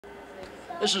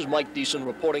This is Mike Deason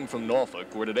reporting from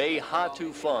Norfolk, where today Ha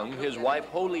Tu Fung, his wife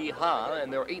Ho Lee Ha,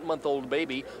 and their 8-month-old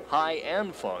baby Hai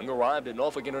An Fung arrived at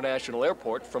Norfolk International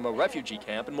Airport from a refugee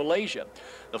camp in Malaysia.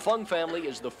 The Fung family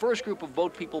is the first group of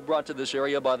boat people brought to this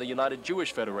area by the United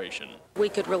Jewish Federation. We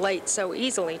could relate so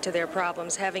easily to their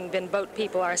problems, having been boat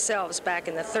people ourselves back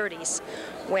in the 30s,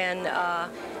 when,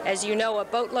 as you know, a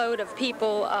boatload of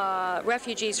people,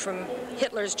 refugees from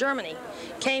Hitler's Germany,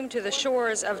 came to the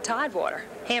shores of Tidewater,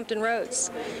 Hampton Roads,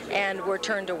 and were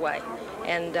turned away,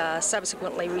 and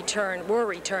subsequently were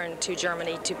returned to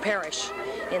Germany to perish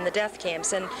in the death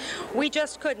camps. And we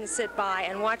just couldn't sit by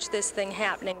and watch this thing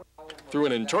happening. Through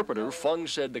an interpreter, Fung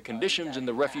said the conditions in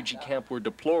the refugee camp were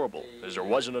deplorable, as there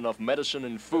wasn't enough medicine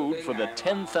and food for the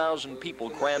 10,000 people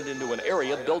crammed into an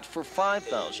area built for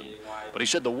 5,000. But he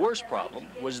said the worst problem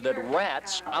was that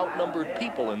rats outnumbered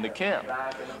people in the camp.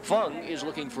 Fung is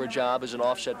looking for a job as an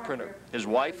offset printer, his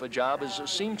wife a job as a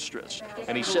seamstress,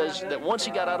 and he says that once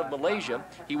he got out of Malaysia,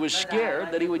 he was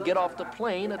scared that he would get off the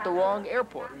plane at the wrong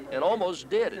airport, and almost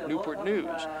did at Newport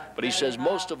News. But he says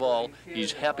most of all,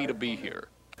 he's happy to be here.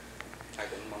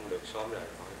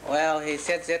 Well, he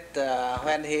said that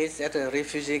when he's at a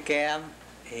refugee camp,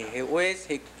 he wished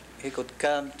he could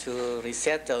come to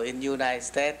resettle in the United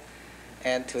States.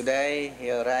 And today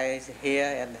he arrived here,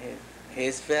 and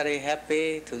he's very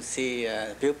happy to see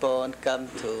people come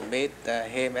to meet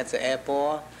him at the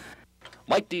airport.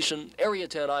 Mike Deason, Area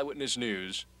 10 Eyewitness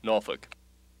News, Norfolk.